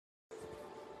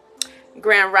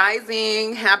Grand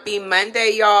Rising. Happy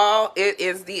Monday, y'all. It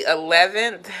is the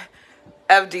 11th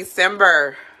of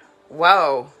December.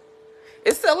 Whoa.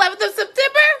 It's the 11th of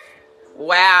September?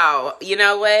 Wow. You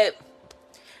know what?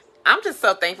 I'm just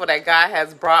so thankful that God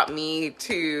has brought me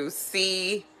to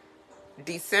see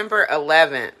December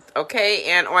 11th. Okay.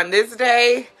 And on this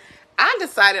day, I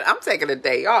decided I'm taking a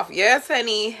day off. Yes,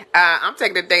 honey. I'm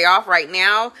taking a day off right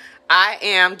now. I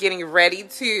am getting ready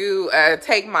to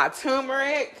take my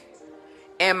turmeric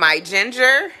and my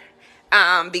ginger,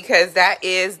 because that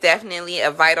is definitely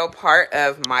a vital part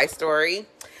of my story.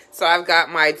 So I've got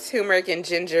my turmeric and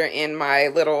ginger in my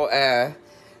little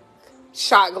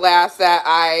shot glass that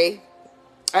I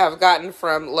have gotten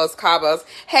from Los Cabos.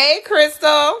 Hey,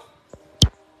 Crystal.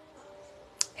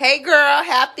 Hey, girl.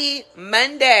 Happy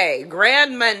Monday.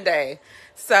 Grand Monday.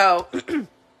 So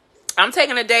I'm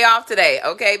taking a day off today,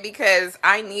 okay? Because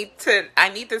I need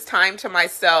this time to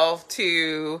myself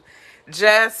to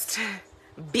just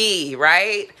be,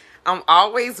 right? I'm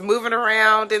always moving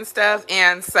around and stuff.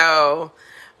 And so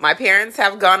my parents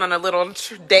have gone on a little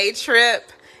day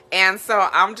trip. And so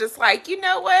I'm just like, you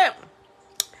know what?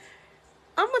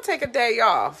 I'm going to take a day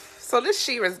off. So this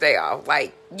SheRa's day off.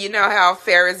 Like, you know how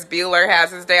Ferris Bueller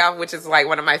has his day off, which is like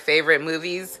one of my favorite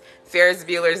movies, Ferris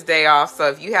Bueller's Day Off. So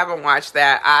if you haven't watched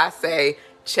that, I say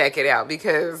check it out,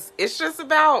 because it's just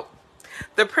about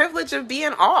the privilege of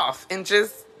being off and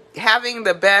just having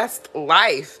the best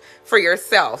life for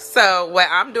yourself. So what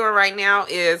I'm doing right now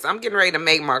is I'm getting ready to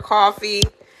make my coffee.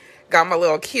 Got my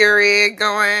little Keurig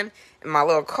going in my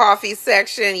little coffee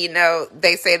section. You know,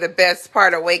 they say the best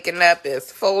part of waking up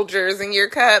is Folgers in your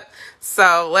cup.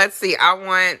 So let's see. I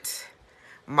want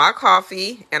my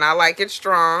coffee and I like it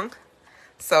strong.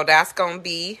 So that's going to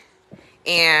be,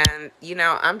 and you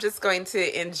know, I'm just going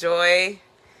to enjoy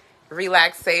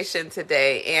relaxation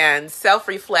today and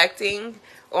self-reflecting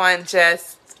on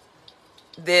just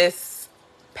this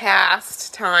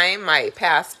past time,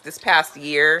 this past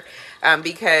year,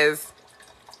 because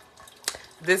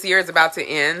this year is about to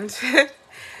end.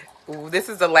 This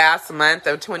is the last month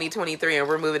of 2023 and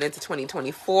we're moving into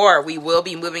 2024. We will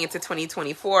be moving into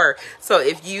 2024. So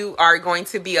if you are going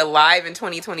to be alive in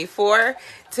 2024,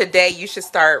 today you should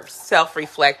start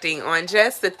self-reflecting on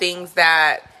just the things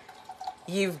that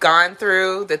you've gone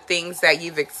through, the things that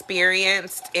you've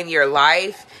experienced in your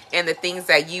life, and the things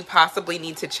that you possibly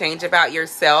need to change about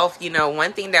yourself. You know,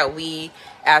 one thing that we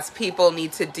as people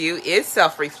need to do is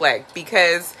self-reflect,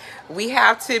 because we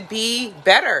have to be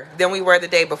better than we were the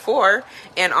day before.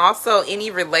 And also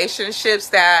any relationships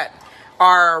that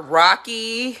are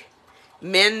rocky,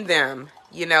 mend them.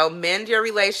 You know, mend your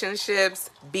relationships,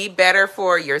 be better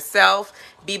for yourself,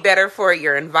 be better for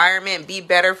your environment, be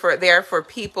better for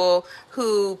people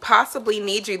who possibly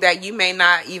need you that you may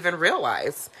not even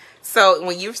realize. So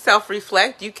when you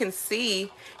self-reflect, you can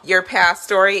see your past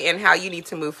story and how you need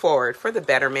to move forward for the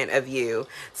betterment of you.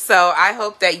 So I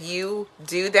hope that you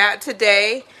do that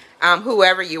today.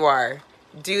 Whoever you are,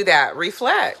 do that.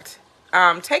 Reflect.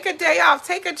 Take a day off,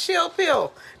 take a chill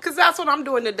pill, because that's what I'm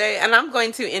doing today. And I'm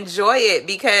going to enjoy it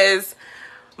because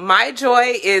my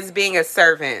joy is being a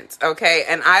servant. Okay.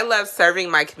 And I love serving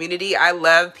my community. I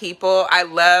love people. I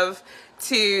love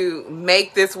to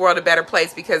make this world a better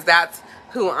place, because that's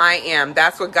who I am.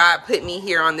 That's what God put me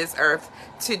here on this earth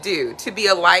to do, to be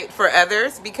a light for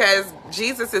others, because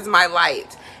Jesus is my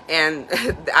light. And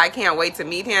I can't wait to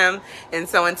meet him. And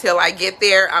so until I get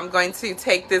there, I'm going to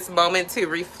take this moment to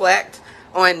reflect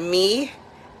on me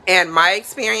and my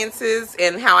experiences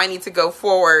and how I need to go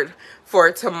forward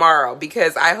for tomorrow,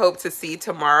 because I hope to see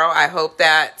tomorrow. I hope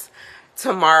that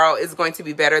tomorrow is going to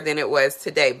be better than it was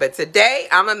today. But today,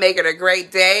 I'm going to make it a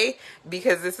great day,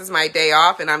 because this is my day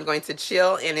off and I'm going to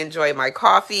chill and enjoy my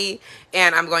coffee,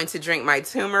 and I'm going to drink my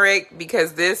turmeric,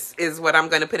 because this is what I'm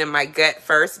going to put in my gut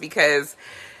first, because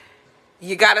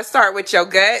you got to start with your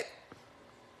gut,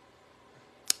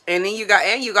 and then you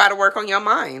got to work on your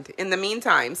mind in the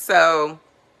meantime. So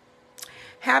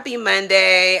happy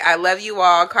Monday. I love you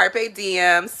all. Carpe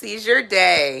diem. Seize your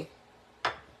day.